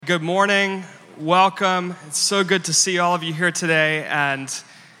Good morning, welcome. It's so good to see all of you here today, and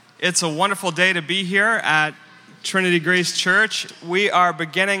it's a wonderful day to be here at Trinity Grace Church. We are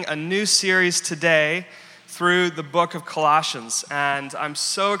beginning a new series today through the book of Colossians, and I'm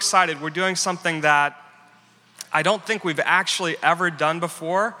so excited. We're doing something that I don't think we've actually ever done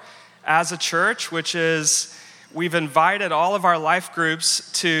before as a church, which is we've invited all of our life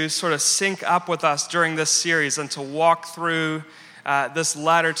groups to sort of sync up with us during this series and to walk through this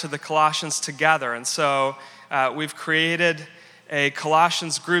letter to the Colossians together. And so we've created a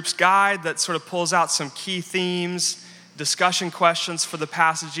Colossians groups guide that sort of pulls out some key themes, discussion questions for the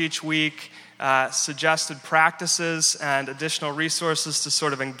passage each week, suggested practices and additional resources to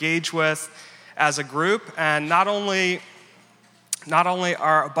sort of engage with as a group. And not only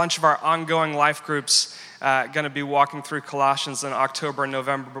are a bunch of our ongoing life groups going to be walking through Colossians in October and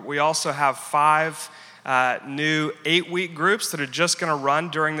November, but we also have 5 new 8-week groups that are just going to run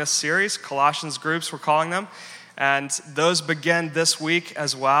during this series, Colossians groups we're calling them, and those begin this week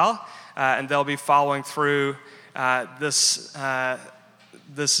as well, and they'll be following through this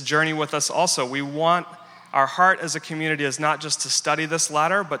journey with us also. We want our heart as a community is not just to study this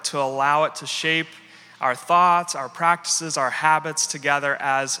letter, but to allow it to shape our thoughts, our practices, our habits together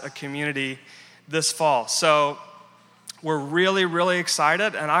as a community this fall. So we're really, really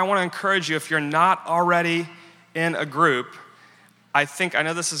excited, and I want to encourage you, if you're not already in a group, I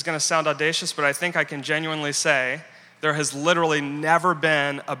know this is going to sound audacious, but I think I can genuinely say there has literally never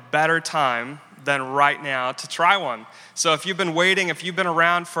been a better time than right now to try one. So if you've been waiting, if you've been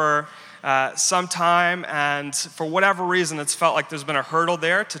around for some time, and for whatever reason it's felt like there's been a hurdle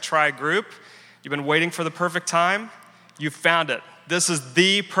there to try a group, you've been waiting for the perfect time, you've found it. This is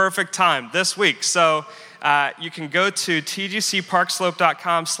the perfect time this week. So you can go to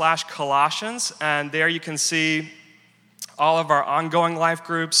tgcparkslope.com/Colossians, and there you can see all of our ongoing life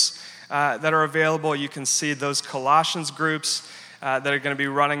groups that are available. You can see those Colossians groups that are going to be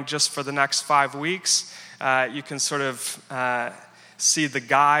running just for the next 5 weeks. You can sort of see the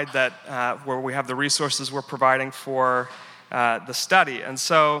guide that where we have the resources we're providing for the study. And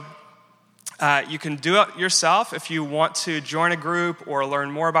so you can do it yourself. If you want to join a group or learn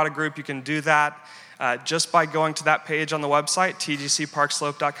more about a group, you can do that just by going to that page on the website,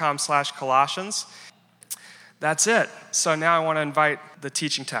 tgcparkslope.com/Colossians. That's it. So now I want to invite the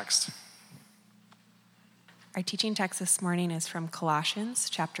teaching text. Our teaching text this morning is from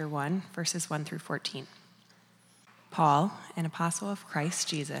Colossians chapter 1, verses 1 through 14. Paul, an apostle of Christ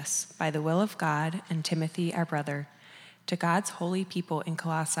Jesus, by the will of God, and Timothy, our brother, to God's holy people in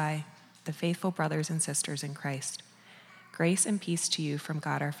Colossae, the faithful brothers and sisters in Christ. Grace and peace to you from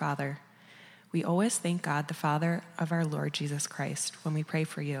God our Father. We always thank God, the Father of our Lord Jesus Christ, when we pray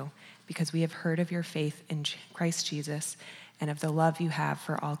for you, because we have heard of your faith in Christ Jesus and of the love you have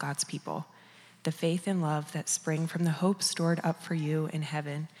for all God's people, the faith and love that spring from the hope stored up for you in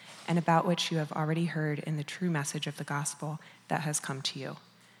heaven, and about which you have already heard in the true message of the gospel that has come to you.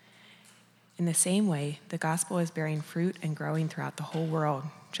 In the same way, the gospel is bearing fruit and growing throughout the whole world,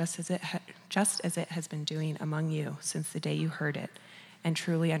 just as it has been doing among you since the day you heard it and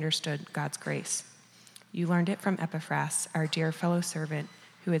truly understood God's grace. You learned it from Epaphras, our dear fellow servant,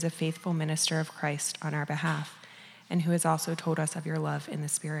 who is a faithful minister of Christ on our behalf, and who has also told us of your love in the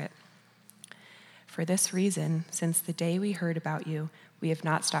Spirit. For this reason, since the day we heard about you, we have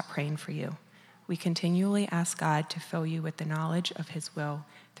not stopped praying for you. We continually ask God to fill you with the knowledge of his will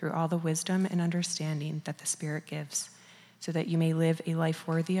through all the wisdom and understanding that the Spirit gives, so that you may live a life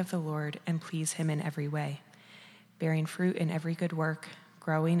worthy of the Lord and please him in every way, bearing fruit in every good work,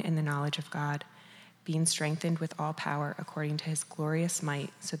 growing in the knowledge of God, being strengthened with all power according to his glorious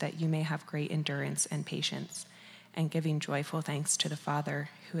might, so that you may have great endurance and patience, and giving joyful thanks to the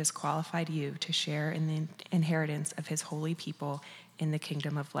Father, who has qualified you to share in the inheritance of his holy people in the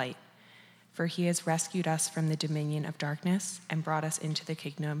kingdom of light. For he has rescued us from the dominion of darkness and brought us into the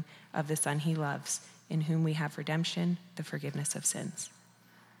kingdom of the Son he loves, in whom we have redemption, the forgiveness of sins.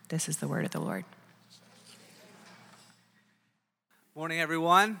 This is the word of the Lord. Morning,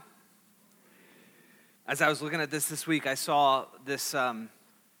 everyone. As I was looking at this week, I saw this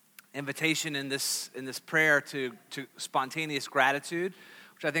invitation in this prayer to spontaneous gratitude,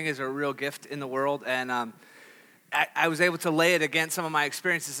 which I think is a real gift in the world. And I was able to lay it against some of my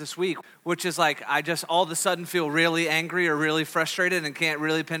experiences this week, which is like I just all of a sudden feel really angry or really frustrated and can't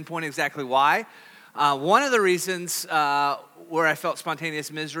really pinpoint exactly why. One of the reasons where I felt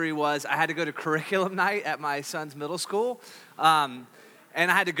spontaneous misery was I had to go to curriculum night at my son's middle school. And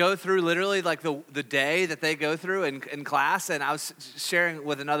I had to go through literally like the day that they go through in class. And I was sharing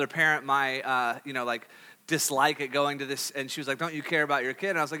with another parent my, dislike at going to this. And she was like, don't you care about your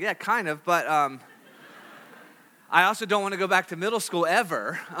kid? And I was like, yeah, kind of, but I also don't want to go back to middle school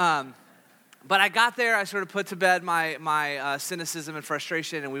ever. But I got there, I sort of put to bed my cynicism and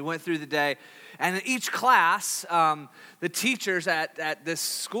frustration, and we went through the day. And in each class, the teachers at this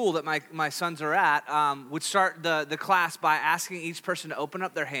school that my sons are at would start the class by asking each person to open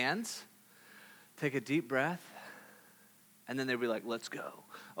up their hands, take a deep breath, and then they'd be like, let's go,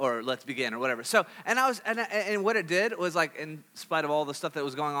 or let's begin, or whatever. So, and what it did was, like, in spite of all the stuff that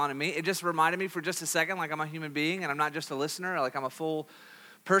was going on in me, it just reminded me for just a second, like, I'm a human being, and I'm not just a listener, like, I'm a full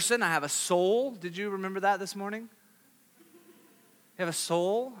person. I have a soul. Did you remember that this morning? You have a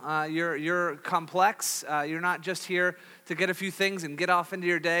soul. You're complex. You're not just here to get a few things and get off into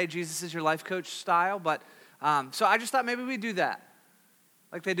your day. Jesus is your life coach style. But so I just thought maybe we'd do that,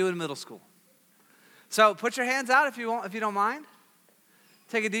 like they do in middle school. So put your hands out if you want, if you don't mind.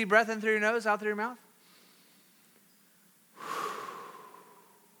 Take a deep breath in through your nose, out through your mouth.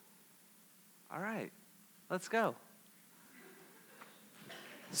 All right, let's go.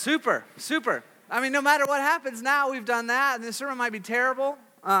 Super. I mean, no matter what happens now, we've done that, and the sermon might be terrible,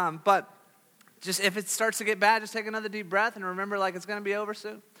 but just if it starts to get bad, just take another deep breath and remember, like, it's going to be over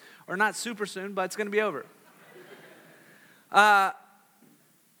soon. Or not super soon, but it's going to be over.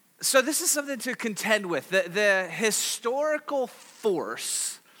 So this is something to contend with. The historical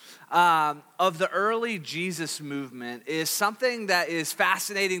force of the early Jesus movement is something that is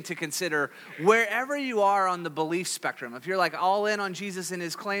fascinating to consider wherever you are on the belief spectrum. If you're like all in on Jesus and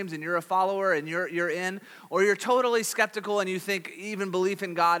his claims and you're a follower and you're in, or you're totally skeptical and you think even belief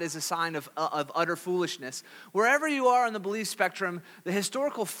in God is a sign of utter foolishness. Wherever you are on the belief spectrum, the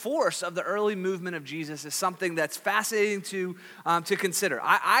historical force of the early movement of Jesus is something that's fascinating to consider.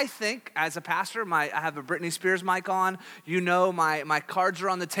 I think as a pastor, I have a Britney Spears mic on. You know, my cards are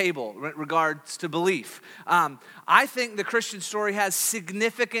on the table regards to belief. I think the Christian story has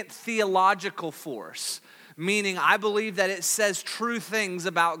significant theological force, meaning I believe that it says true things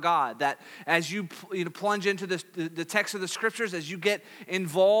about God, that as you plunge into the text of the scriptures, as you get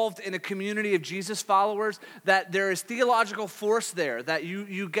involved in a community of Jesus followers, that there is theological force there, that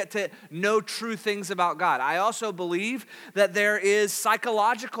you get to know true things about God. I also believe that there is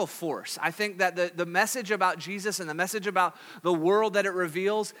psychological force. I think that the message about Jesus and the message about the world that it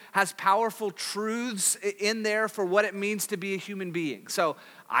reveals has powerful truths in there for what it means to be a human being. So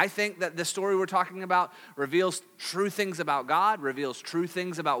I think that the story we're talking about reveals true things about God, reveals true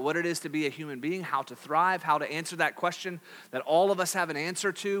things about what it is to be a human being, how to thrive, how to answer that question that all of us have an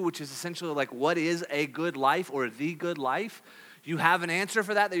answer to, which is essentially like, what is a good life or the good life? You have an answer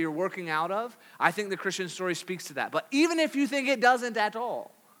for that you're working out of. I think the Christian story speaks to that. But even if you think it doesn't at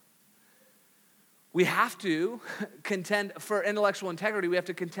all, we have to contend for intellectual integrity. We have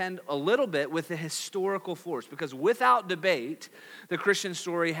to contend a little bit with the historical force, because without debate, the Christian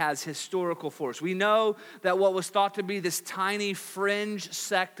story has historical force. We know that what was thought to be this tiny fringe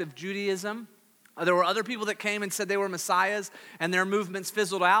sect of Judaism, there were other people that came and said they were messiahs, and their movements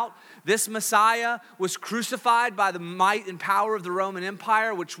fizzled out. This Messiah was crucified by the might and power of the Roman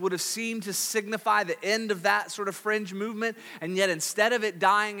Empire, which would have seemed to signify the end of that sort of fringe movement. And yet instead of it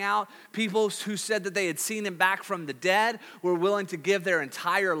dying out, people who said that they had seen him back from the dead were willing to give their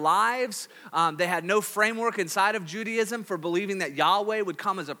entire lives. They had no framework inside of Judaism for believing that Yahweh would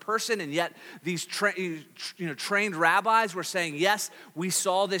come as a person, and yet these trained rabbis were saying, yes, we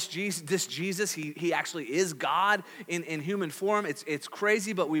saw this Jesus. He actually is God in human form. It's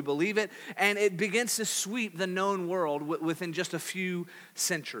crazy, but we believe it. And it begins to sweep the known world within just a few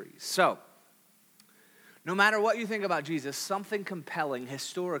centuries. So, no matter what you think about Jesus, something compelling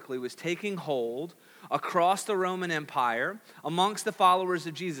historically was taking hold across the Roman Empire amongst the followers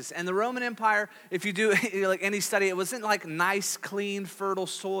of Jesus. And the Roman Empire, if you do like any study, it wasn't like nice, clean, fertile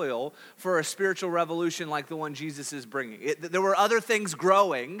soil for a spiritual revolution like the one Jesus is bringing. There were other things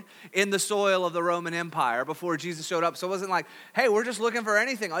growing in the soil of the Roman Empire before Jesus showed up. So it wasn't like, hey, we're just looking for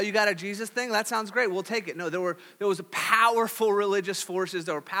anything. Oh, you got a Jesus thing? That sounds great. We'll take it. No, there was powerful religious forces.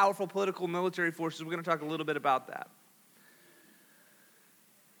 There were powerful political military forces. We're going to talk a little bit about that.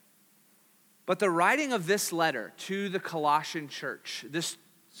 But the writing of this letter to the Colossian church, this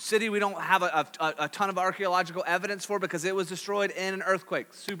city we don't have a ton of archaeological evidence for because it was destroyed in an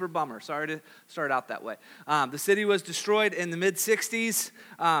earthquake. Super bummer. Sorry to start out that way. The city was destroyed in the mid-60s,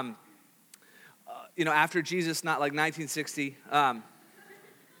 after Jesus, not like 1960.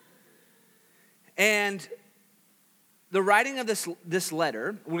 And the writing of this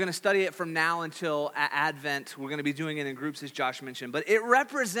letter, we're going to study it from now until Advent. We're going to be doing it in groups, as Josh mentioned. But it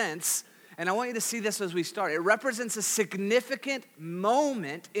represents and I want you to see this as we start. It represents a significant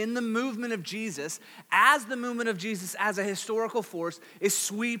moment in the movement of Jesus as the movement of Jesus as a historical force is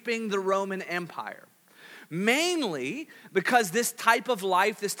sweeping the Roman Empire. Mainly because this type of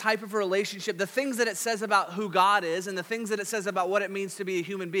life, this type of relationship, the things that it says about who God is and the things that it says about what it means to be a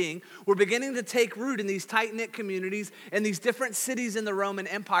human being were beginning to take root in these tight-knit communities and these different cities in the Roman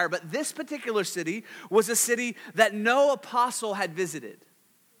Empire. But this particular city was a city that no apostle had visited.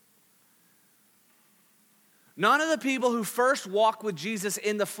 None of the people who first walked with Jesus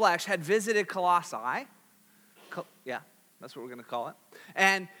in the flesh had visited Colossae. Yeah, that's what we're going to call it.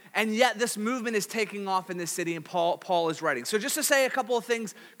 And yet this movement is taking off in this city, and Paul is writing. So just to say a couple of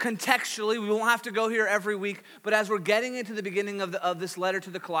things contextually, we won't have to go here every week, but as we're getting into the beginning of this letter to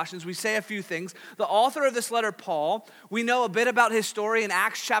the Colossians, we say a few things. The author of this letter, Paul, we know a bit about his story. In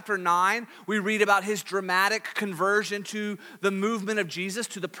Acts chapter 9, we read about his dramatic conversion to the movement of Jesus,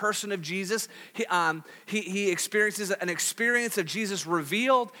 to the person of Jesus. He experiences an experience of Jesus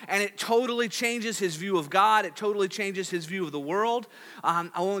revealed, and it totally changes his view of God. It totally changes his view of the world. I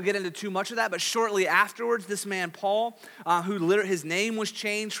won't get into too much of that, but shortly afterwards, this man Paul, his name was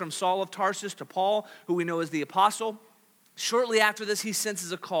changed from Saul of Tarsus to Paul, who we know as the apostle. Shortly after this, he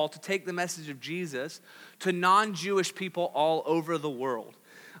senses a call to take the message of Jesus to non-Jewish people all over the world.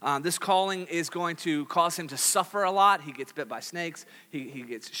 This calling is going to cause him to suffer a lot. He gets bit by snakes. He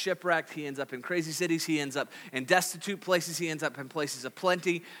gets shipwrecked. He ends up in crazy cities. He ends up in destitute places. He ends up in places of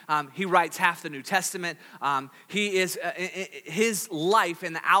plenty. He writes half the New Testament. His life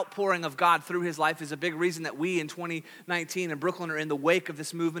and the outpouring of God through his life is a big reason that we in 2019 in Brooklyn are in the wake of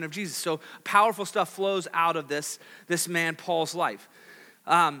this movement of Jesus. So powerful stuff flows out of this man Paul's life.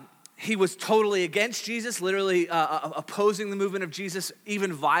 He was totally against Jesus, literally opposing the movement of Jesus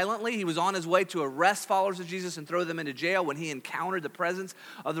even violently. He was on his way to arrest followers of Jesus and throw them into jail when he encountered the presence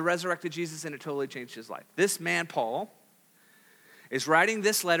of the resurrected Jesus, and it totally changed his life. This man, Paul, is writing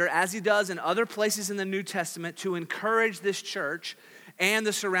this letter, as he does in other places in the New Testament, to encourage this church and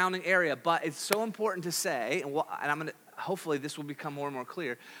the surrounding area. But it's so important to say, and hopefully this will become more and more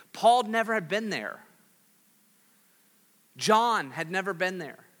clear, Paul never had been there. John had never been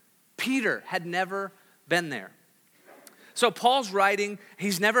there. Peter had never been there. So Paul's writing,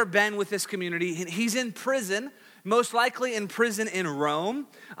 he's never been with this community. He's in prison, most likely in prison in Rome.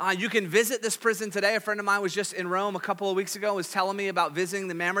 You can visit this prison today. A friend of mine was just in Rome a couple of weeks ago, was telling me about visiting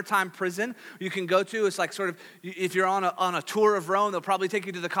the Mamertine prison you can go to. It's like sort of, if you're on a tour of Rome, they'll probably take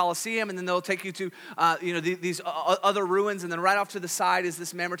you to the Colosseum, and then they'll take you to these other ruins, and then right off to the side is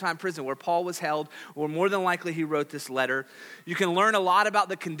this Mamertine prison where Paul was held, or more than likely he wrote this letter. You can learn a lot about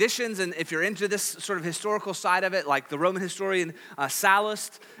the conditions, and if you're into this sort of historical side of it, like the Roman historian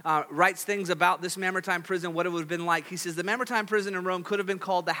Sallust writes things about this Mamertine prison, what it would have been like. He says, the Mamertine prison in Rome could have been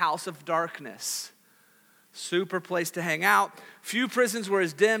called the House of Darkness. Super place to hang out. Few prisons were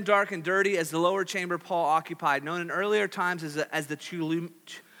as dim, dark, and dirty as the lower chamber Paul occupied, known in earlier times as the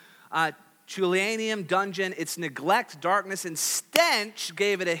Tullianum dungeon. Its neglect, darkness, and stench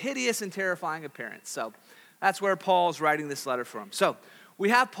gave it a hideous and terrifying appearance. So that's where Paul's writing this letter from. So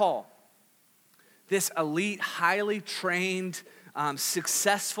we have Paul, this elite, highly trained,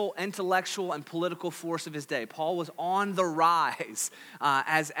 successful intellectual and political force of his day. Paul was on the rise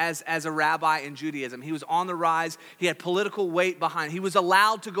as a rabbi in Judaism. He was on the rise. He had political weight behind. He was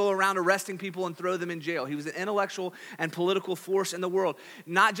allowed to go around arresting people and throw them in jail. He was an intellectual and political force in the world,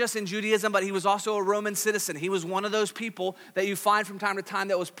 not just in Judaism, but he was also a Roman citizen. He was one of those people that you find from time to time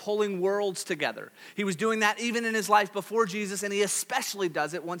that was pulling worlds together. He was doing that even in his life before Jesus, and he especially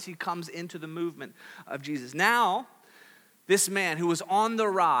does it once he comes into the movement of Jesus. Now, this man who was on the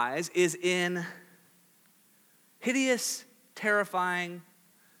rise is in hideous, terrifying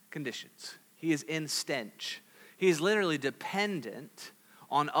conditions. He is in stench. He is literally dependent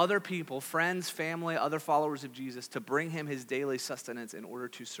on other people, friends, family, other followers of Jesus, to bring him his daily sustenance in order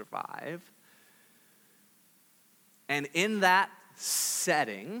to survive. And in that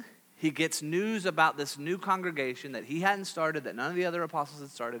setting, he gets news about this new congregation that he hadn't started, that none of the other apostles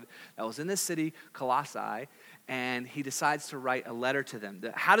had started, that was in this city, Colossae, and he decides to write a letter to them.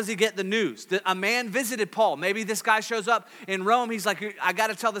 How does he get the news? A man visited Paul. Maybe this guy shows up in Rome. He's like, I got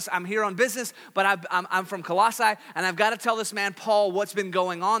to tell this, I'm here on business, but I'm from Colossae, and I've got to tell this man, Paul, what's been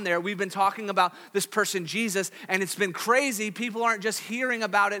going on there. We've been talking about this person, Jesus, and it's been crazy. People aren't just hearing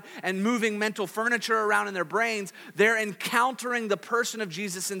about it and moving mental furniture around in their brains. They're encountering the person of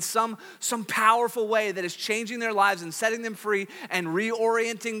Jesus in some powerful way that is changing their lives and setting them free and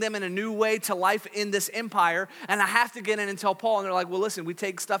reorienting them in a new way to life in this empire. and I have to get in and tell Paul. And they're like, well, listen, we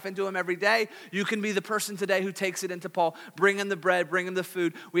take stuff into him every day. You can be the person today who takes it into Paul. Bring him the bread, bring him the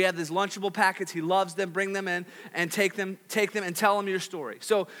food. We have these Lunchable packets. He loves them. Bring them in and take them and tell him your story.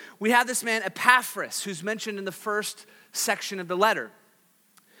 So we have this man, Epaphras, who's mentioned in the first section of the letter.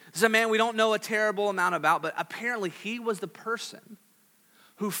 This is a man we don't know a terrible amount about, but apparently he was the person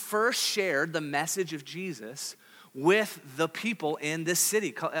who first shared the message of Jesus with the people in this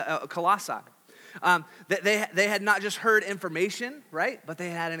city, Colossae. They had not just heard information, right? But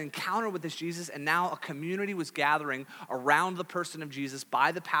they had an encounter with this Jesus, and now a community was gathering around the person of Jesus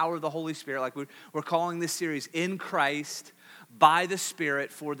by the power of the Holy Spirit, like we're calling this series, In Christ, by the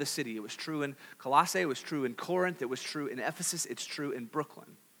Spirit for the city. It was true in Colossae, it was true in Corinth, it was true in Ephesus, it's true in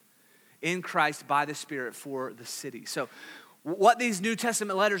Brooklyn. In Christ, by the Spirit for the city. So what these New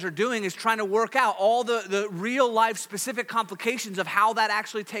Testament letters are doing is trying to work out all the real life specific complications of how that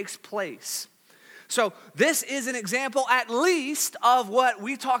actually takes place. So this is an example, at least, of what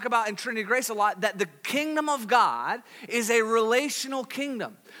we talk about in Trinity Grace a lot, that the kingdom of God is a relational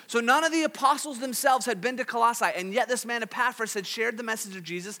kingdom. So none of the apostles themselves had been to Colossae, and yet this man Epaphras had shared the message of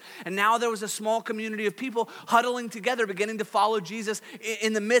Jesus, and now there was a small community of people huddling together, beginning to follow Jesus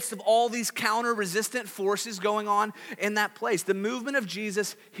in the midst of all these counter-resistant forces going on in that place. The movement of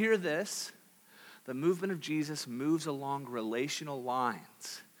Jesus, hear this, the movement of Jesus moves along relational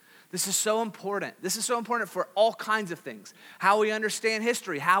lines. This is so important. This is so important for all kinds of things. How we understand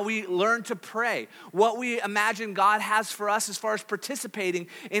history, how we learn to pray, what we imagine God has for us as far as participating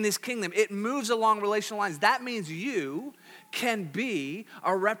in his kingdom. It moves along relational lines. That means you can be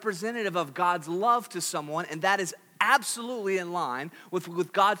a representative of God's love to someone, and that is absolutely in line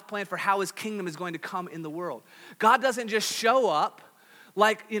with God's plan for how his kingdom is going to come in the world. God doesn't just show up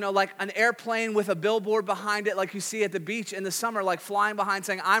like an airplane with a billboard behind it, like you see at the beach in the summer, like flying behind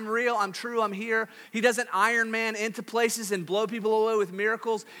saying, I'm real, I'm true, I'm here. He doesn't Iron Man into places and blow people away with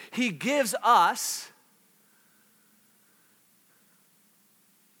miracles. He gives us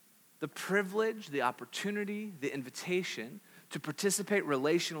the privilege, the opportunity, the invitation to participate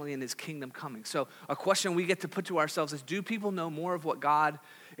relationally in his kingdom coming. So a question we get to put to ourselves is, do people know more of what God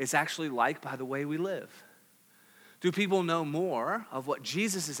is actually like by the way we live? Do people know more of what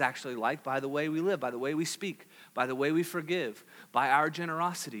Jesus is actually like by the way we live, by the way we speak, by the way we forgive, by our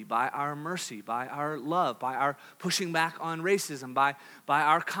generosity, by our mercy, by our love, by our pushing back on racism, by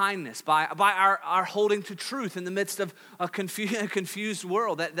our kindness, by our holding to truth in the midst of a confused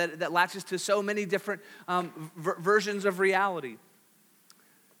world that latches to so many different versions of reality?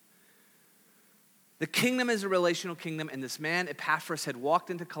 The kingdom is a relational kingdom, and this man, Epaphras, had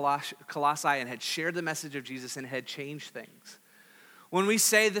walked into Colossae and had shared the message of Jesus and had changed things. When we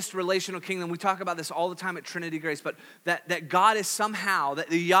say this relational kingdom, we talk about this all the time at Trinity Grace, but that God is somehow, that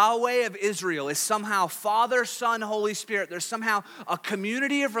the Yahweh of Israel is somehow Father, Son, Holy Spirit. There's somehow a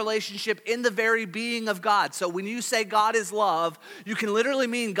community of relationship in the very being of God. So when you say God is love, you can literally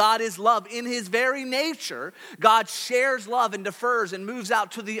mean God is love. In his very nature, God shares love and defers and moves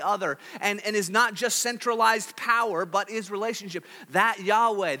out to the other and is not just centralized power, but is relationship. That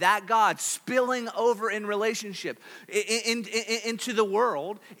Yahweh, that God spilling over in relationship into the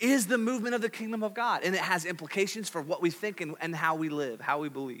world is the movement of the kingdom of God. And it has implications for what we think and how we live, how we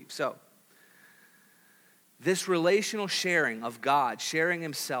believe. So this relational sharing of God, sharing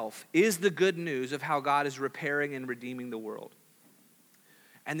himself, is the good news of how God is repairing and redeeming the world.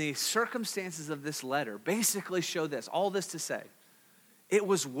 And the circumstances of this letter basically show this, all this to say, it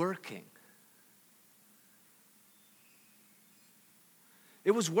was working.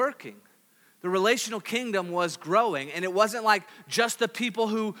 It was working. The relational kingdom was growing, and it wasn't like just the people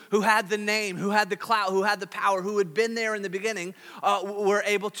who had the name, who had the clout, who had the power, who had been there in the beginning, were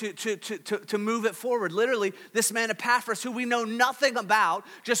able to move it forward. Literally, this man Epaphras, who we know nothing about,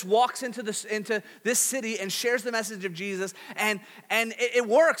 just walks into this city and shares the message of Jesus, and it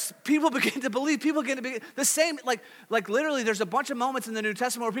works. People begin to believe. People begin to be the same. Like literally, there's a bunch of moments in the New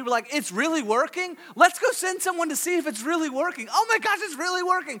Testament where people are like, "It's really working. Let's go send someone to see if it's really working. Oh my gosh, it's really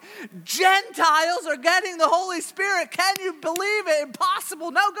working." Gentiles are getting the Holy Spirit. Can you believe it?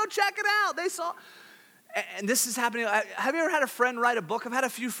 Impossible. No, go check it out. They saw. And this is happening. Have you ever had a friend write a book? I've had a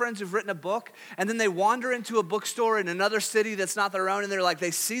few friends who've written a book, and then they wander into a bookstore in another city that's not their own, and they're like,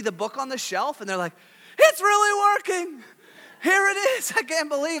 they see the book on the shelf, and they're like, it's really working. Here it is. I can't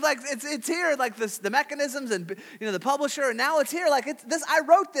believe, like, it's here, like the mechanisms and, the publisher, and now it's here. Like, it's this. I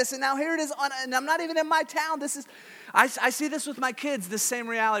wrote this, and now here it is, and I'm not even in my town. This is. I see this with my kids, this same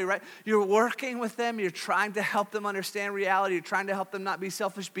reality, right? You're working with them. You're trying to help them understand reality. You're trying to help them not be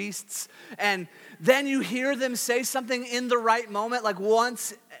selfish beasts. And then you hear them say something in the right moment, like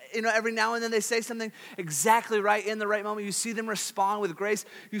once every now and then they say something exactly right in the right moment. You see them respond with grace.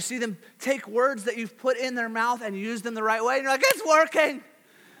 You see them take words that you've put in their mouth and use them the right way. And you're like, it's working.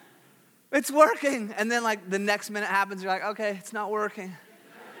 It's working. And then like the next minute happens. You're like, okay, it's not working.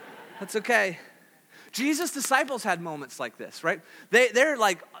 That's okay. Jesus' disciples had moments like this, right? They're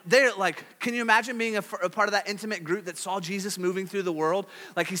like, can you imagine being a part of that intimate group that saw Jesus moving through the world?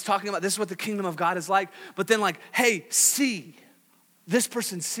 Like he's talking about this is what the kingdom of God is like. But then like, hey, see. This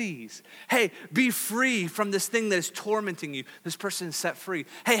person sees. Hey, be free from this thing that is tormenting you. This person is set free.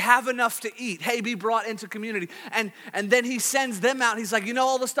 Hey, have enough to eat. Hey, be brought into community. And then he sends them out. He's like,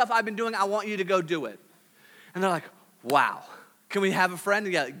 all the stuff I've been doing, I want you to go do it. And they're like, wow. Can we have a friend?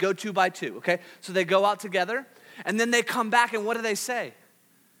 Yeah, go 2 by 2, okay? So they go out together, and then they come back, and what do they say?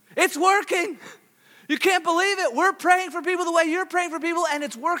 It's working. You can't believe it. We're praying for people the way you're praying for people, and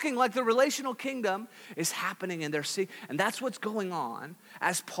it's working. Like the relational kingdom is happening, and they're seeing, and that's what's going on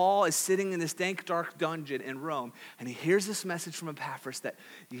as Paul is sitting in this dank, dark dungeon in Rome, and he hears this message from Epaphras that,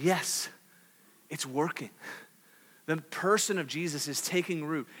 yes, it's working. The person of Jesus is taking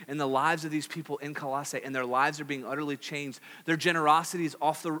root in the lives of these people in Colossae, and their lives are being utterly changed. Their generosity is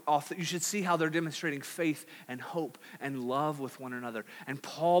off the. You should see how they're demonstrating faith and hope and love with one another. And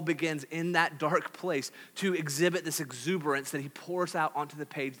Paul begins in that dark place to exhibit this exuberance that he pours out onto the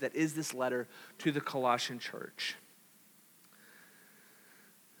page that is this letter to the Colossian church.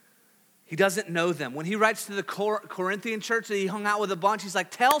 He doesn't know them. When he writes to the Corinthian church that he hung out with a bunch, he's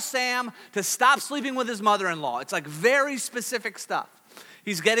like, tell Sam to stop sleeping with his mother-in-law. It's like very specific stuff.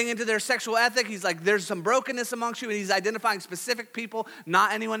 He's getting into their sexual ethic. He's like, there's some brokenness amongst you, and he's identifying specific people,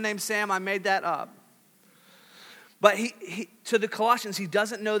 not anyone named Sam. I made that up. But he to the Colossians, he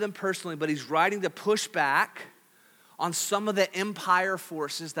doesn't know them personally, but he's writing to push back on some of the empire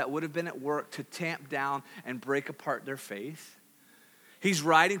forces that would have been at work to tamp down and break apart their faith. He's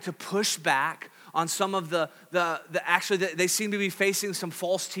writing to push back on some of they seem to be facing some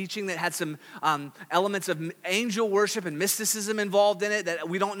false teaching that had some elements of angel worship and mysticism involved in it that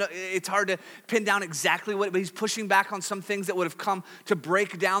we don't know. It's hard to pin down exactly what, but he's pushing back on some things that would have come to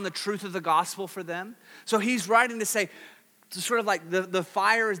break down the truth of the gospel for them. So he's writing to say, to sort of like the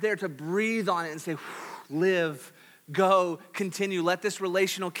fire is there to breathe on it and say, live, go, continue. Let this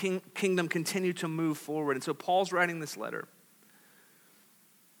relational kingdom continue to move forward. And so Paul's writing this letter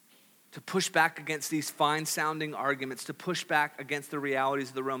to push back against these fine-sounding arguments, to push back against the realities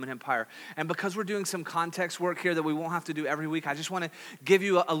of the Roman Empire. And because we're doing some context work here that we won't have to do every week, I just want to give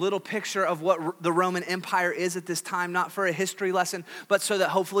you a little picture of what the Roman Empire is at this time, not for a history lesson, but so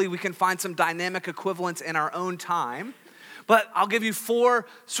that hopefully we can find some dynamic equivalents in our own time. But I'll give you 4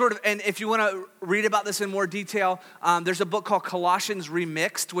 sort of, and if you want to read about this in more detail, there's a book called Colossians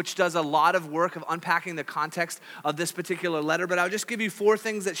Remixed, which does a lot of work of unpacking the context of this particular letter. But I'll just give you 4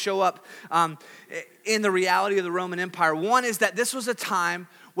 things that show up in the reality of the Roman Empire. One is that this was a time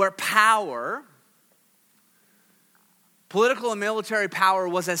where power, political and military power,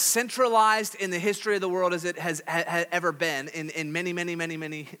 was as centralized in the history of the world as it has ever been in many, many, many,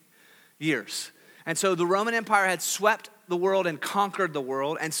 many years. And so the Roman Empire had swept the world and conquered the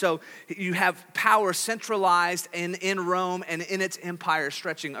world. And so you have power centralized in Rome and in its empire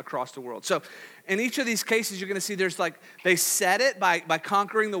stretching across the world. So in each of these cases, you're going to see there's like, they set it by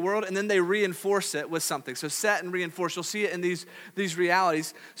conquering the world, and then they reinforce it with something. So set and reinforce. You'll see it in these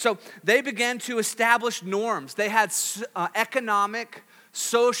realities. So they began to establish norms. They had economic,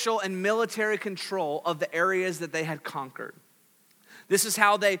 social, and military control of the areas that they had conquered. This is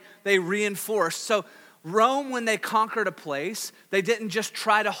how they reinforced. So Rome, when they conquered a place, they didn't just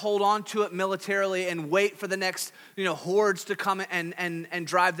try to hold on to it militarily and wait for the next, hordes to come and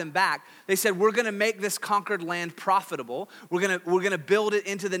drive them back. They said, we're going to make this conquered land profitable. We're going to build it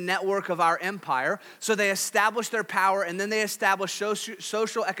into the network of our empire. So they established their power, and then they established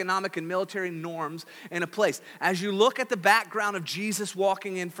social, economic, and military norms in a place. As you look at the background of Jesus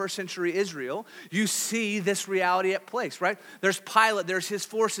walking in first century Israel, you see this reality at place, right? There's Pilate, there's his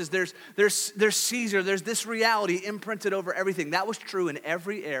forces, there's Caesar, there's this reality imprinted over everything. That was true in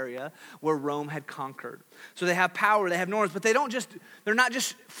every area where Rome had conquered. So they have power, they have norms, but they're not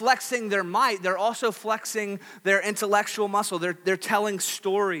just flexing their might, they're also flexing their intellectual muscle. They're telling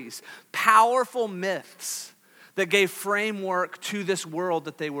stories, powerful myths that gave framework to this world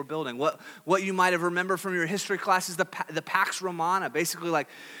that they were building. What you might have remembered from your history class is the Pax Romana, basically like,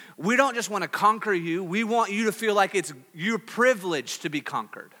 we don't just want to conquer you, we want you to feel like it's your privilege to be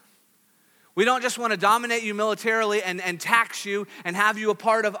conquered. We don't just want to dominate you militarily and tax you and have you a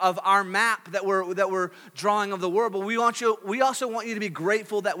part of our map that we're drawing of the world, but we also want you to be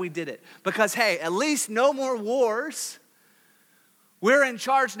grateful that we did it. Because, hey, at least no more wars. We're in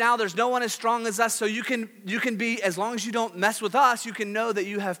charge now. There's no one as strong as us. So you can be, as long as you don't mess with us, you can know that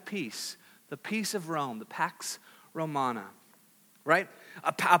you have peace. The peace of Rome, the Pax Romana, right?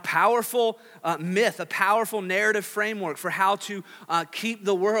 A powerful myth, a powerful narrative framework for how to keep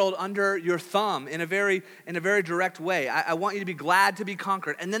the world under your thumb in a very direct way. I want you to be glad to be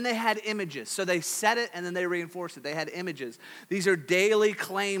conquered. And then they had images. So they said it and then they reinforced it. They had images. These are daily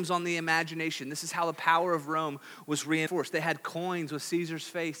claims on the imagination. This is how the power of Rome was reinforced. They had coins with Caesar's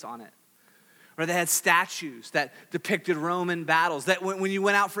face on it. Or they had statues that depicted Roman battles. That when you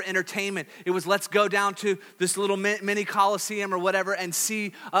went out for entertainment, it was let's go down to this little mini Colosseum or whatever and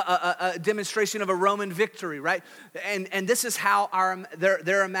see a demonstration of a Roman victory, right? And this is how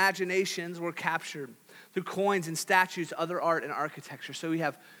their imaginations were captured through coins and statues, other art and architecture. So we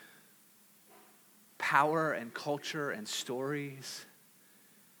have power and culture and stories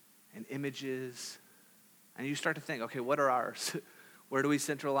and images. And you start to think, okay, what are ours? Where do we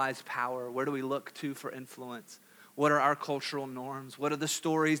centralize power? Where do we look to for influence? What are our cultural norms? What are the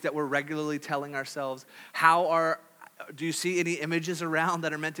stories that we're regularly telling ourselves? Do you see any images around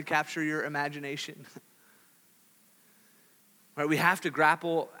that are meant to capture your imagination? Right, we have to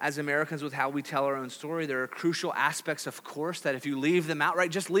grapple as Americans with how we tell our own story. There are crucial aspects, of course, that if you leave them out,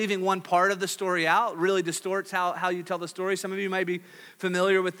 right, just leaving one part of the story out really distorts how you tell the story. Some of you might be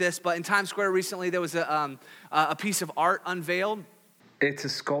familiar with this, but in Times Square recently there was a piece of art unveiled. It's a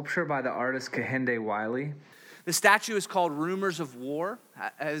sculpture by the artist Kehinde Wiley. The statue is called Rumors of War.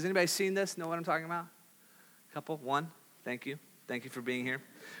 Has anybody seen this? Know what I'm talking about? Couple? One? Thank you. Thank you for being here.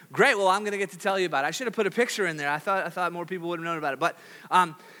 Great. Well, I'm going to get to tell you about it. I should have put a picture in there. I thought more people would have known about it. But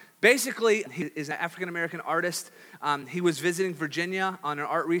basically, he is an African-American artist. He was visiting Virginia on an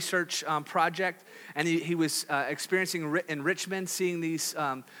art research project, and he was experiencing in Richmond, seeing these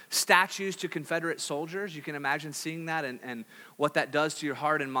statues to Confederate soldiers. You can imagine seeing that and what that does to your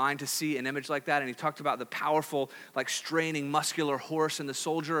heart and mind to see an image like that. And he talked about the powerful, like straining, muscular horse and the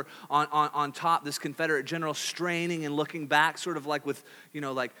soldier on top, this Confederate general straining and looking back, sort of like with,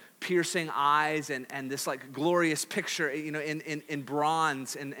 like piercing eyes and this like glorious picture, in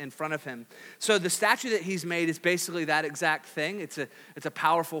bronze in front of him. So the statue that he's made is basically that exact thing. It's a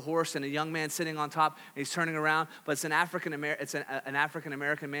powerful horse and a young man sitting on top, and he's turning around. But it's an African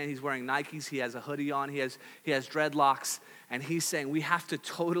American man. He's wearing Nikes. He has a hoodie on. He has dreadlocks, and he's saying we have to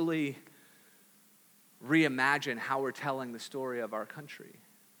totally reimagine how we're telling the story of our country.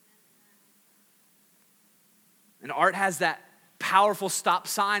 And art has that powerful stop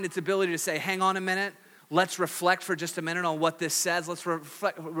sign, its ability to say, hang on a minute, let's reflect for just a minute on what this says. Let's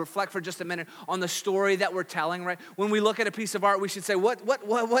reflect for just a minute on the story that we're telling, right? When we look at a piece of art, we should say,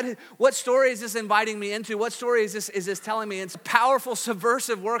 what story is this inviting me into? What story is this telling me? It's powerful,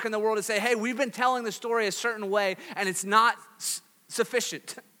 subversive work in the world to say, hey, we've been telling the story a certain way, and it's not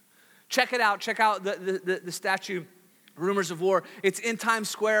sufficient. Check it out. Check out the statue, Rumors of War. It's in Times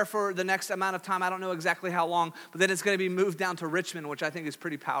Square for the next amount of time. I don't know exactly how long, but then it's going to be moved down to Richmond, which I think is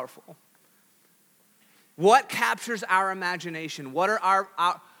pretty powerful. What captures our imagination? What are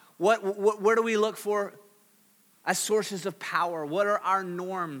where do we look for as sources of power? What are our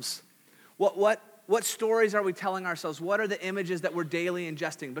norms? What stories are we telling ourselves? What are the images that we're daily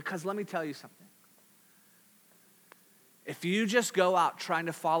ingesting? Because let me tell you something. If you just go out trying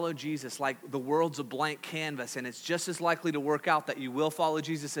to follow Jesus like the world's a blank canvas and it's just as likely to work out that you will follow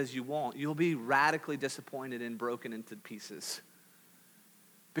Jesus as you won't, you'll be radically disappointed and broken into pieces.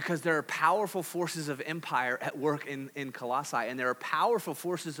 Because there are powerful forces of empire at work in Colossae, and there are powerful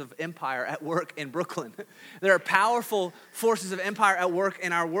forces of empire at work in Brooklyn. There are powerful forces of empire at work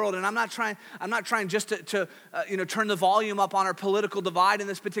in our world, and I'm not trying just to turn the volume up on our political divide in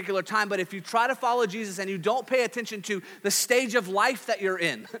this particular time. But if you try to follow Jesus and you don't pay attention to the stage of life that you're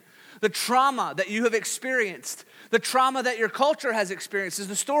in, the trauma that you have experienced, the trauma that your culture has experienced, is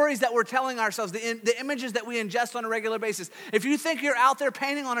the stories that we're telling ourselves, the images that we ingest on a regular basis. If you think you're out there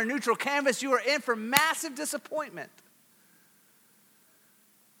painting on a neutral canvas, you are in for massive disappointment.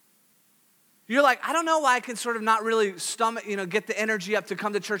 You're like, I don't know why I can sort of not really get the energy up to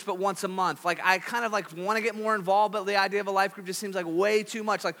come to church but once a month. Like, I kind of want to get more involved, but the idea of a life group just seems like way too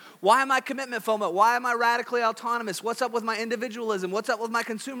much. Like, why am I commitment FOMO? Why am I radically autonomous? What's up with my individualism? What's up with my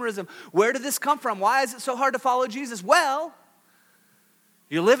consumerism? Where did this come from? Why is it so hard to follow Jesus? Well,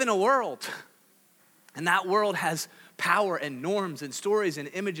 you live in a world, and that world has power and norms and stories and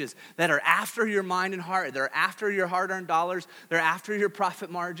images that are after your mind and heart. They're after your hard-earned dollars. They're after your profit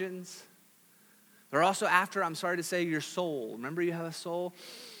margins. They're also after, I'm sorry to say, your soul. Remember you have a soul?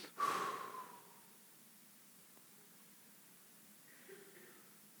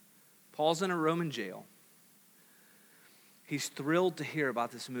 Paul's in a Roman jail. He's thrilled to hear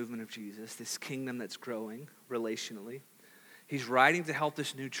about this movement of Jesus, this kingdom that's growing relationally. He's writing to help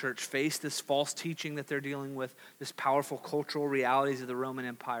this new church face this false teaching that they're dealing with, this powerful cultural realities of the Roman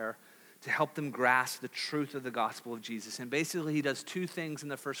Empire, to help them grasp the truth of the gospel of Jesus. And basically, he does two things in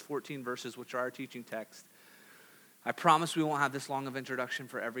the first 14 verses, which are our teaching text. I promise we won't have this long of introduction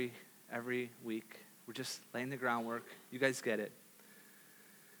for every week. We're just laying the groundwork. You guys get it.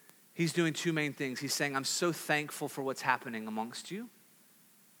 He's doing two main things. He's saying, I'm so thankful for what's happening amongst you.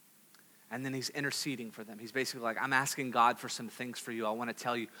 And then he's interceding for them. He's basically like, I'm asking God for some things for you. I want to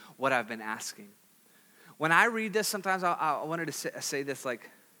tell you what I've been asking. When I read this, sometimes I wanted to say this,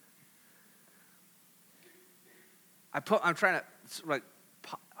 like, I'm trying to, like,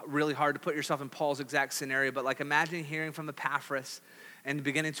 really hard to put yourself in Paul's exact scenario, but like imagine hearing from Epaphras and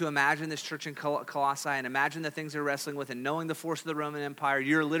beginning to imagine this church in Colossae and imagine the things they're wrestling with and knowing the force of the Roman Empire.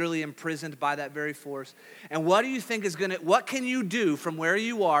 You're literally imprisoned by that very force. And what do you think what can you do from where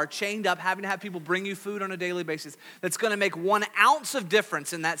you are, chained up, having to have people bring you food on a daily basis, that's going to make 1 ounce of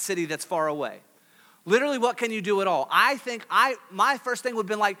difference in that city that's far away? Literally, what can you do at all? I think my first thing would have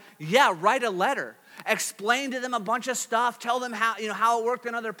been like, yeah, write a letter. Explain to them a bunch of stuff, tell them how it worked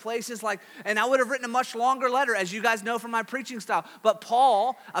in other places, and I would have written a much longer letter, as you guys know from my preaching style. But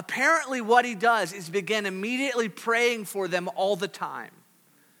Paul, apparently what he does is begin immediately praying for them all the time.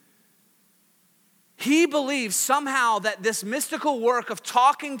 He believes somehow that this mystical work of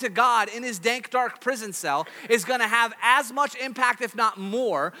talking to God in his dank, dark prison cell is going to have as much impact, if not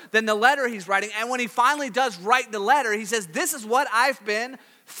more, than the letter he's writing. And when he finally does write the letter, he says, this is what I've been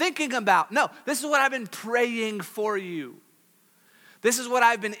thinking about. No, this is what I've been praying for you. This is what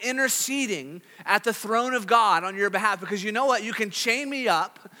I've been interceding at the throne of God on your behalf. Because you know what? You can chain me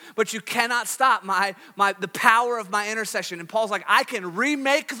up, but you cannot stop the power of my intercession. And Paul's like, I can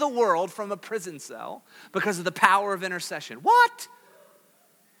remake the world from a prison cell because of the power of intercession. What?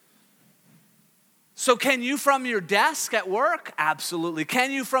 So can you from your desk at work? Absolutely.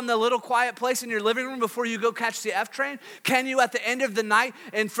 Can you from the little quiet place in your living room before you go catch the F train? Can you at the end of the night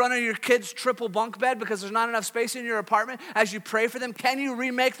in front of your kids' triple bunk bed because there's not enough space in your apartment as you pray for them? Can you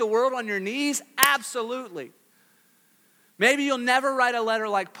remake the world on your knees? Absolutely. Maybe you'll never write a letter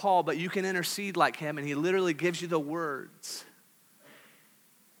like Paul, but you can intercede like him, and he literally gives you the words.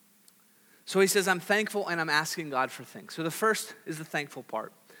 So he says, I'm thankful and I'm asking God for things. So the first is the thankful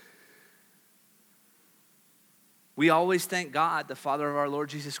part. We always thank God, the Father of our Lord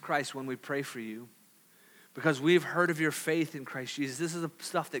Jesus Christ, when we pray for you, because we've heard of your faith in Christ Jesus. This is the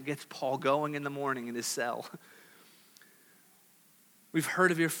stuff that gets Paul going in the morning in his cell. We've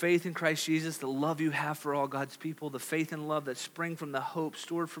heard of your faith in Christ Jesus, the love you have for all God's people, the faith and love that spring from the hope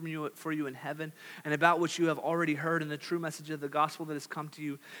stored for you in heaven, and about which you have already heard in the true message of the gospel that has come to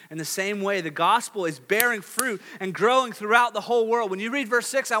you. In the same way, the gospel is bearing fruit and growing throughout the whole world. When you read verse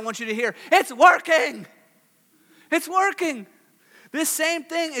 6, I want you to hear, it's working. It's working. This same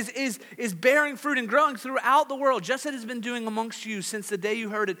thing is bearing fruit and growing throughout the world, just as it has been doing amongst you since the day you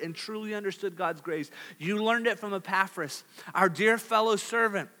heard it and truly understood God's grace. You learned it from Epaphras, our dear fellow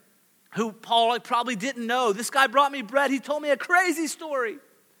servant, who Paul probably didn't know. This guy brought me bread. He told me a crazy story.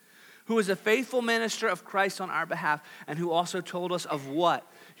 Who is a faithful minister of Christ on our behalf, and who also told us of what?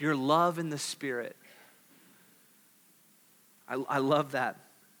 Your love in the Spirit. I love that.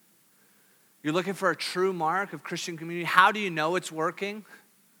 You're looking for a true mark of Christian community. How do you know it's working?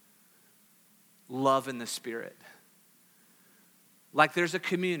 Love in the Spirit. Like there's a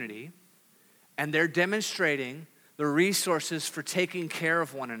community, and they're demonstrating the resources for taking care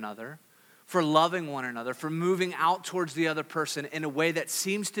of one another, for loving one another, for moving out towards the other person in a way that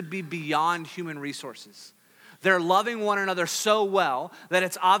seems to be beyond human resources. They're loving one another so well that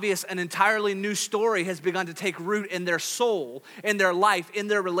it's obvious an entirely new story has begun to take root in their soul, in their life, in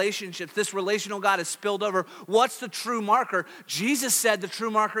their relationships. This relational God has spilled over. What's the true marker? Jesus said the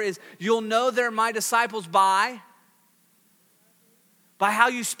true marker is, you'll know they're my disciples by how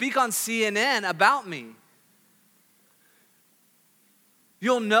you speak on CNN about me.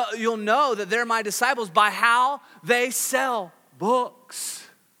 You'll know that they're my disciples by how they sell books.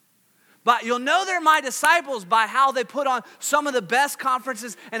 But you'll know they're my disciples by how they put on some of the best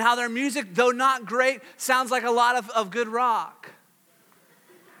conferences and how their music, though not great, sounds like a lot of good rock.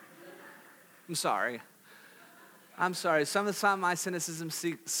 I'm sorry. Some of the time my cynicism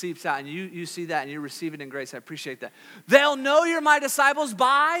seeps out, and you see that and you receive it in grace. I appreciate that. They'll know you're my disciples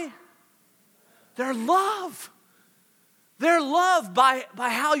by their love. They're loved by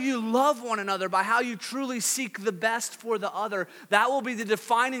how you love one another, by how you truly seek the best for the other. That will be the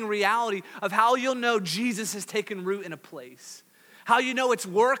defining reality of how you'll know Jesus has taken root in a place. how you know it's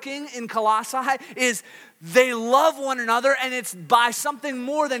working in Colossae is they love one another, and it's by something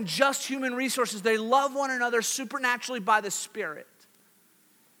more than just human resources. They love one another supernaturally by the Spirit.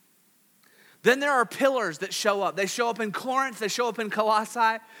 Then there are pillars that show up. They show up in Corinth, they show up in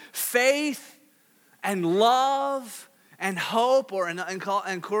Colossae. Faith and love and hope, or in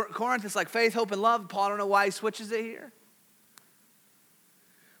Corinth it's like faith, hope, and love. Paul, I don't know why he switches it here.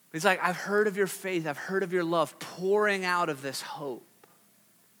 He's like, I've heard of your faith, I've heard of your love pouring out of this hope.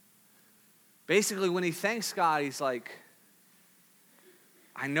 Basically, when he thanks God, he's like,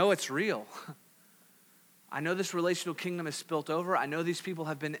 I know it's real. I know this relational kingdom is spilt over. I know these people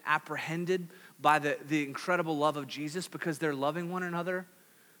have been apprehended by the incredible love of Jesus because they're loving one another.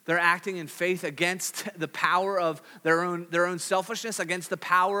 They're acting in faith against the power of their own selfishness, against the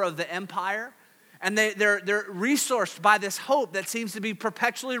power of the empire. And they're resourced by this hope that seems to be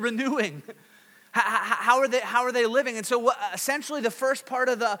perpetually renewing. How are they living? And so essentially the first part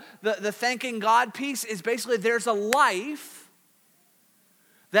of the thanking God piece is basically there's a life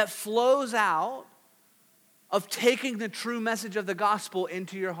that flows out of taking the true message of the gospel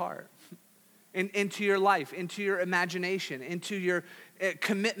into your heart, into your life, into your imagination, into your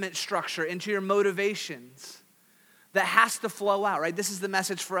commitment structure, into your motivations. That has to flow out, right? This is the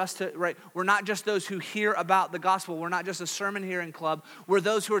message for us to, right? We're not just those who hear about the gospel. We're not just a sermon hearing club. We're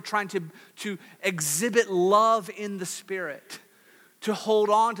those who are trying to exhibit love in the Spirit, to hold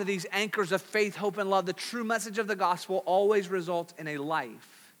on to these anchors of faith, hope, and love. The true message of the gospel always results in a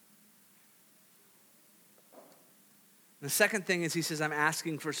life. The second thing is he says, I'm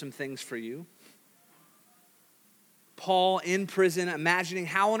asking for some things for you. Paul in prison, imagining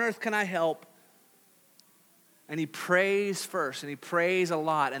how on earth can I help? And he prays first, and he prays a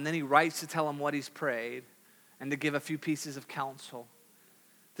lot, and then he writes to tell him what he's prayed and to give a few pieces of counsel.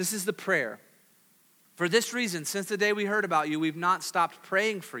 This is the prayer. For this reason, since the day we heard about you, we've not stopped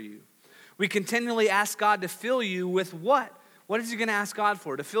praying for you. We continually ask God to fill you with what? What is he going to ask God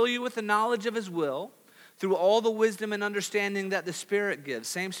for? To fill you with the knowledge of his will, through all the wisdom and understanding that the Spirit gives,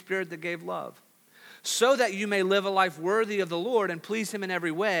 same Spirit that gave love, so that you may live a life worthy of the Lord and please him in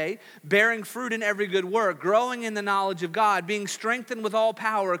every way, bearing fruit in every good work, growing in the knowledge of God, being strengthened with all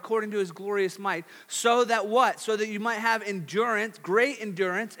power according to his glorious might, so that what? So that you might have endurance, great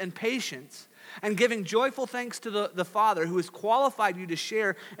endurance and patience, and giving joyful thanks to the Father who has qualified you to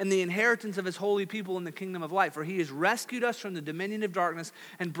share in the inheritance of his holy people in the kingdom of light. For he has rescued us from the dominion of darkness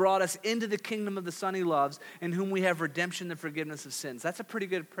and brought us into the kingdom of the Son he loves, in whom we have redemption, the forgiveness of sins. That's a pretty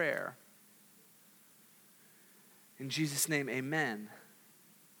good prayer. In Jesus' name, amen.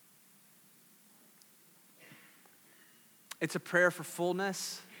 It's a prayer for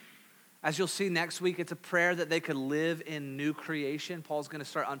fullness. As you'll see next week, it's a prayer that they could live in new creation. Paul's going to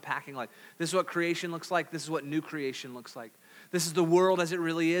start unpacking like, this is what creation looks like. This is what new creation looks like. This is the world as it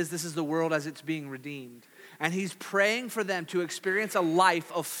really is. This is the world as it's being redeemed. And he's praying for them to experience a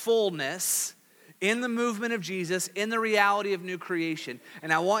life of fullness in the movement of Jesus, in the reality of new creation.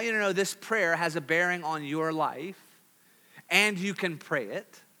 And I want you to know this prayer has a bearing on your life, and you can pray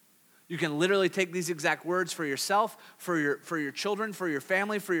it. You can literally take these exact words for yourself, for your children, for your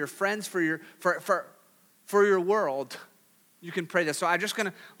family, for your friends, for your world. You can pray this. So I'm just going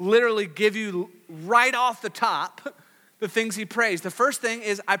to literally give you right off the top the things he prays. The first thing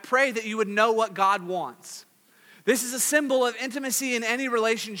is I pray that you would know what God wants. This is a symbol of intimacy in any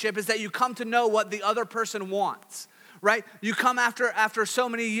relationship, is that you come to know what the other person wants. Right? You come after so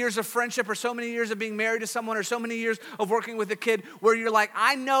many years of friendship or so many years of being married to someone or so many years of working with a kid where you're like,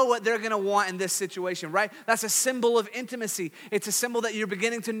 I know what they're going to want in this situation, right? That's a symbol of intimacy. It's a symbol that you're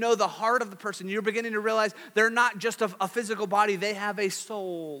beginning to know the heart of the person. You're beginning to realize they're not just a physical body, they have a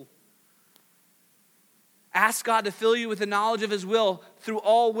soul. Ask God to fill you with the knowledge of his will through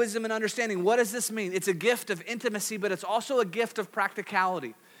all wisdom and understanding. What does this mean? It's a gift of intimacy, but it's also a gift of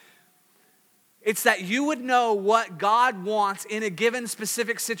practicality. It's that you would know what God wants in a given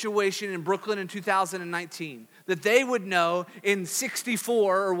specific situation in Brooklyn in 2019. That they would know in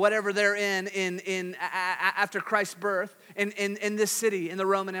 64 or whatever they're in after Christ's birth in this city, in the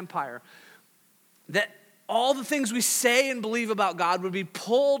Roman Empire. That all the things we say and believe about God would be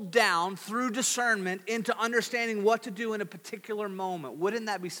pulled down through discernment into understanding what to do in a particular moment. Wouldn't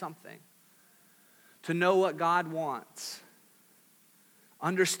that be something? To know what God wants.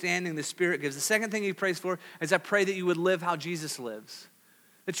 Understanding the Spirit gives. The second thing he prays for is I pray that you would live how Jesus lives.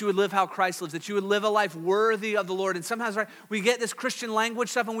 That you would live how Christ lives. That you would live a life worthy of the Lord. And sometimes, right, we get this Christian language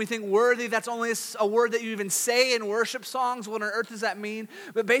stuff and we think worthy, that's only a word that you even say in worship songs. What on earth does that mean?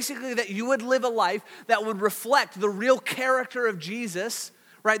 But basically that you would live a life that would reflect the real character of Jesus,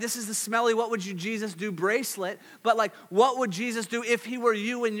 right? This is the smelly, what would you Jesus do bracelet, but like, what would Jesus do if he were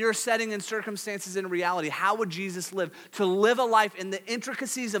you in your setting and circumstances in reality? How would Jesus live? To live a life in the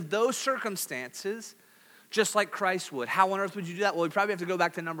intricacies of those circumstances, just like Christ would. How on earth would you do that? Well, we probably have to go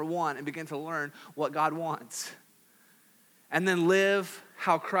back to number one and begin to learn what God wants. And then live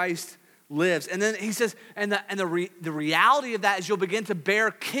how Christ lives. And then he says, the reality of that is you'll begin to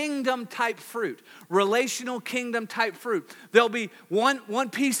bear kingdom-type fruit, relational kingdom-type fruit. There'll be one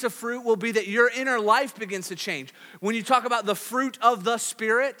piece of fruit will be that your inner life begins to change. When you talk about the fruit of the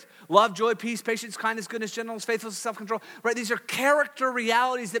Spirit, love, joy, peace, patience, kindness, goodness, gentleness, faithfulness, self-control, right? These are character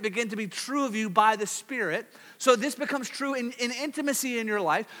realities that begin to be true of you by the Spirit. So this becomes true in intimacy in your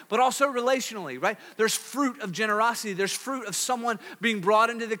life, but also relationally, right? There's fruit of generosity. There's fruit of someone being brought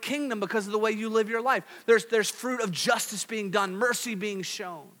into the kingdom because of the way you live your life. There's fruit of justice being done, mercy being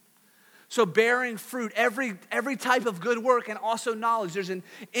shown. So bearing fruit, every type of good work, and also knowledge. There's an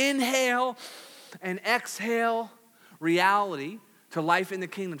inhale and exhale reality to life in the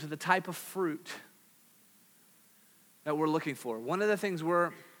kingdom, to the type of fruit that we're looking for. One of the things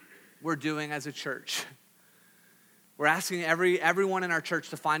we're doing as a church, we're asking everyone in our church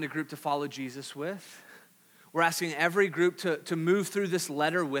to find a group to follow Jesus with. We're asking every group to move through this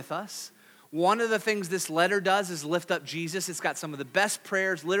letter with us. One of the things this letter does is lift up Jesus. It's got some of the best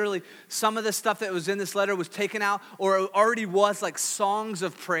prayers. Literally, some of the stuff that was in this letter was taken out or already was like songs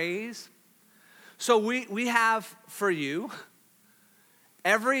of praise. So we have for you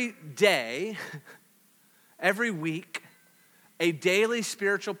every day, every week, a daily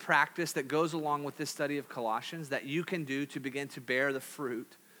spiritual practice that goes along with this study of Colossians that you can do to begin to bear the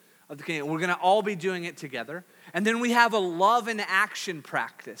fruit of the kingdom. We're going to all be doing it together. And then we have a love and action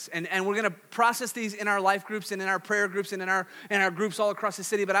practice. And we're going to process these in our life groups and in our prayer groups and in our groups all across the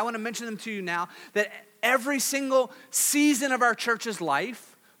city. But I want to mention them to you now that every single season of our church's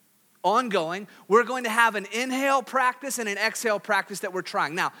life, ongoing, we're going to have an inhale practice and an exhale practice that we're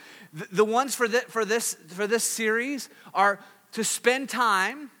trying. Now, the ones for this series are to spend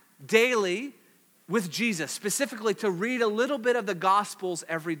time daily with Jesus, specifically to read a little bit of the Gospels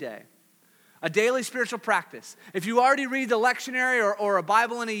every day. A daily spiritual practice. If you already read the lectionary or a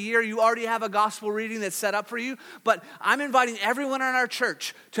Bible in a year, you already have a gospel reading that's set up for you. But I'm inviting everyone in our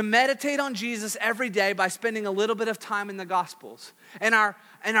church to meditate on Jesus every day by spending a little bit of time in the Gospels. And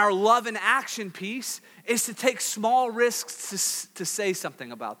our love and action piece is to take small risks to say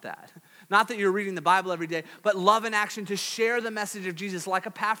something about that. Not that you're reading the Bible every day, but love and action to share the message of Jesus like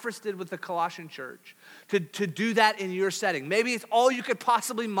Epaphras did with the Colossian church. To do that in your setting. Maybe it's all you could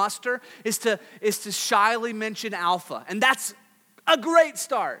possibly muster is to shyly mention Alpha. And that's a great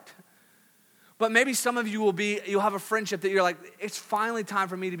start. But maybe some of you you'll have a friendship that you're like, it's finally time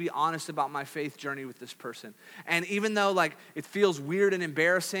for me to be honest about my faith journey with this person. And even though like it feels weird and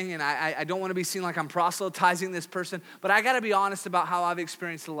embarrassing and I don't want to be seen like I'm proselytizing this person, but I got to be honest about how I've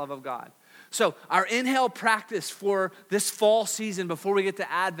experienced the love of God. So our inhale practice for this fall season before we get to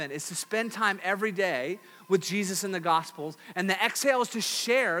Advent is to spend time every day with Jesus in the Gospels. And the exhale is to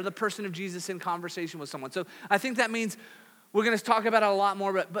share the person of Jesus in conversation with someone. So I think that means we're going to talk about it a lot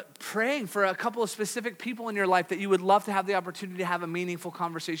more, but praying for a couple of specific people in your life that you would love to have the opportunity to have a meaningful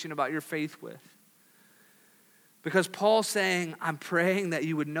conversation about your faith with. Because Paul's saying, I'm praying that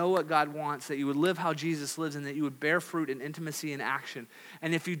you would know what God wants, that you would live how Jesus lives, and that you would bear fruit in intimacy and action.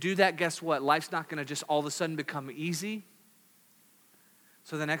 And if you do that, guess what? Life's not going to just all of a sudden become easy.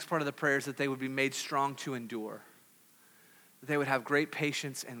 So the next part of the prayer is that they would be made strong to endure. That they would have great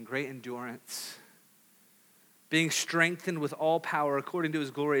patience and great endurance. Being strengthened with all power according to his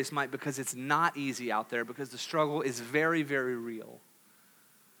glorious might, because it's not easy out there, because the struggle is very, very real.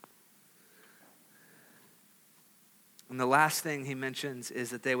 And the last thing he mentions is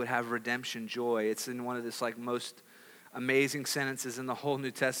that they would have redemption joy. It's in one of the most amazing sentences in the whole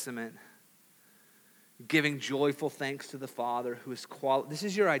New Testament. Giving joyful thanks to the Father who is this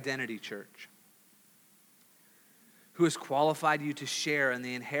is your identity, church. Who has qualified you to share in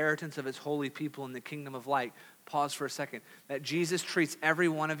the inheritance of his holy people in the kingdom of light. Pause for a second. That Jesus treats every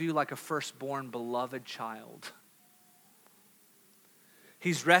one of you like a firstborn beloved child.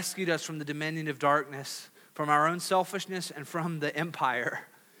 He's rescued us from the dominion of darkness, from our own selfishness and from the empire,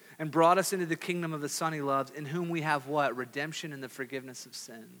 and brought us into the kingdom of the Son he loves, in whom we have what? Redemption and the forgiveness of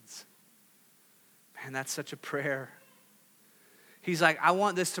sins. Man, that's such a prayer. He's like, I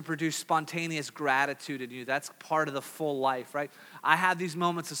want this to produce spontaneous gratitude in you. That's part of the full life, right? I have these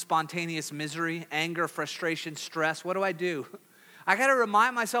moments of spontaneous misery, anger, frustration, stress. What do? I got to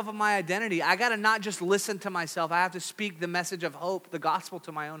remind myself of my identity. I got to not just listen to myself. I have to speak the message of hope, the gospel,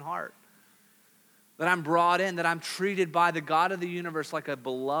 to my own heart. that I'm brought in, that I'm treated by the God of the universe like a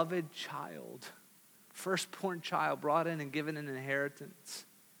beloved child, firstborn child, brought in and given an inheritance.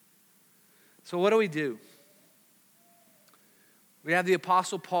 So what do? We have the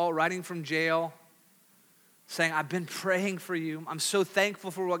Apostle Paul writing from jail, saying, I've been praying for you. I'm so thankful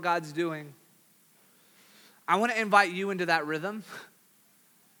for what God's doing. I want to invite you into that rhythm.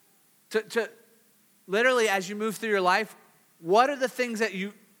 To literally, as you move through your life, what are the things that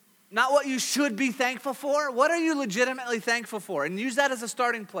not what you should be thankful for, what are you legitimately thankful for? And use that as a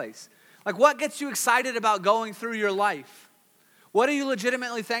starting place. Like, what gets you excited about going through your life? What are you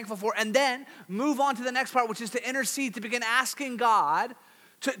legitimately thankful for? And then move on to the next part, which is to intercede, to begin asking God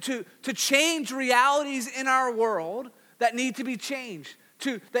to change realities in our world that need to be changed.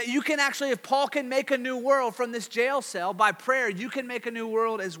 That you can actually, if Paul can make a new world from this jail cell by prayer, you can make a new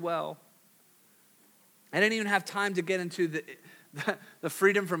world as well. I didn't even have time to get into the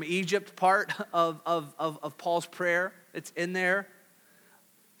freedom from Egypt part of Paul's prayer. It's in there.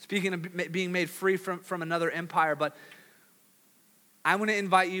 Speaking of being made free from another empire, but I want to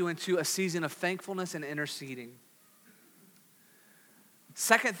invite you into a season of thankfulness and interceding.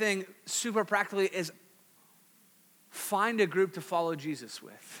 Second thing, super practically, is find a group to follow Jesus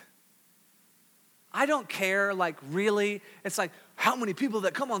with. I don't care, like, really. It's like, how many people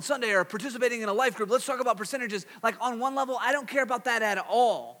that come on Sunday are participating in a life group? Let's talk about percentages. Like, on one level, I don't care about that at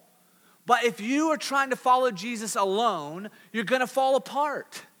all. But if you are trying to follow Jesus alone, you're going to fall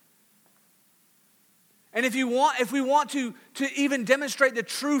apart. And if we want to even demonstrate the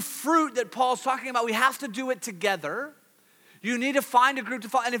true fruit that Paul's talking about, we have to do it together. You need to find a group to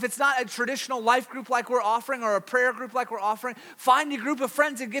follow. And if it's not a traditional life group like we're offering or a prayer group like we're offering, find a group of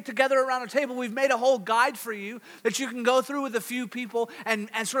friends and get together around a table. We've made a whole guide for you that you can go through with a few people and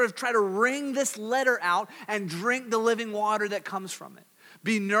sort of try to wring this letter out and drink the living water that comes from it.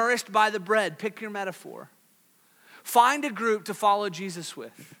 Be nourished by the bread. Pick your metaphor. Find a group to follow Jesus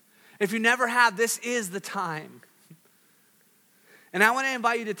with. If you never have, this is the time. And I want to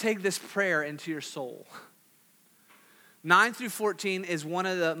invite you to take this prayer into your soul. 9 through 14 is one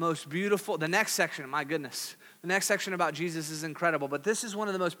of the most beautiful, the next section, my goodness. The next section about Jesus is incredible, but this is one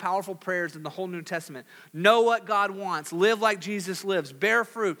of the most powerful prayers in the whole New Testament. Know what God wants, live like Jesus lives, bear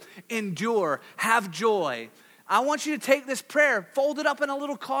fruit, endure, have joy. I want you to take this prayer, fold it up in a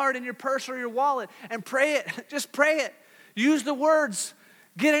little card in your purse or your wallet, and pray it. Just pray it. Use the words.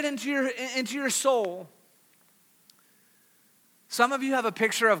 Get it into your soul. Some of you have a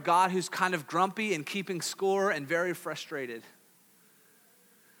picture of God who's kind of grumpy and keeping score and very frustrated.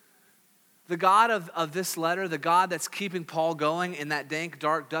 The God of this letter, the God that's keeping Paul going in that dank,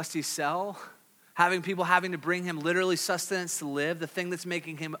 dark, dusty cell, having people having to bring him literally sustenance to live, the thing that's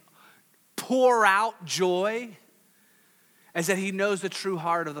making him pour out joy, is that he knows the true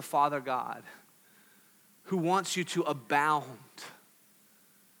heart of the Father God, who wants you to abound,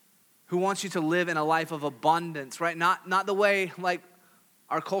 who wants you to live in a life of abundance, right? Not the way like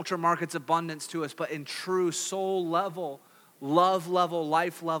our culture markets abundance to us, but in true soul level, love level,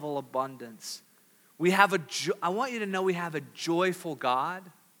 life level abundance. I want you to know we have a joyful God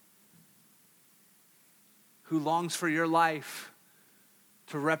who longs for your life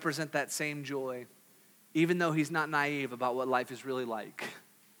to represent that same joy, even though he's not naive about what life is really like.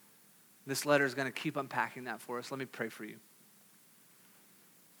 This letter is going to keep unpacking that for us. Let me pray for you.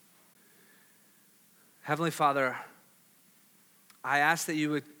 Heavenly Father, I ask that you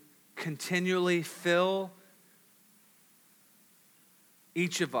would continually fill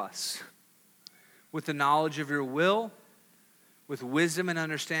each of us with the knowledge of your will, with wisdom and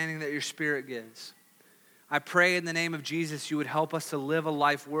understanding that your Spirit gives. I pray in the name of Jesus you would help us to live a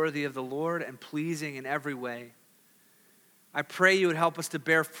life worthy of the Lord and pleasing in every way. I pray you would help us to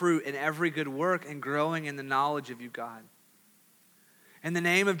bear fruit in every good work and growing in the knowledge of you, God. In the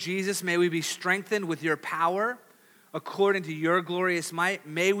name of Jesus, may we be strengthened with your power according to your glorious might.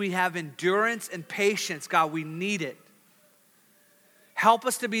 May we have endurance and patience. God, we need it. Help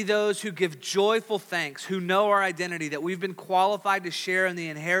us to be those who give joyful thanks, who know our identity, that we've been qualified to share in the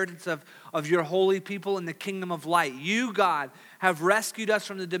inheritance of your holy people in the kingdom of light. You, God, have rescued us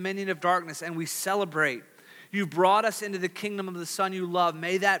from the dominion of darkness, and we celebrate. You brought us into the kingdom of the Son you love.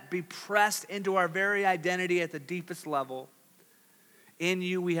 May that be pressed into our very identity at the deepest level. In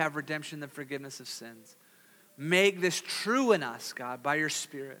you we have redemption, the forgiveness of sins. Make this true in us, God, by your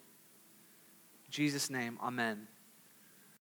Spirit. In Jesus' name, amen.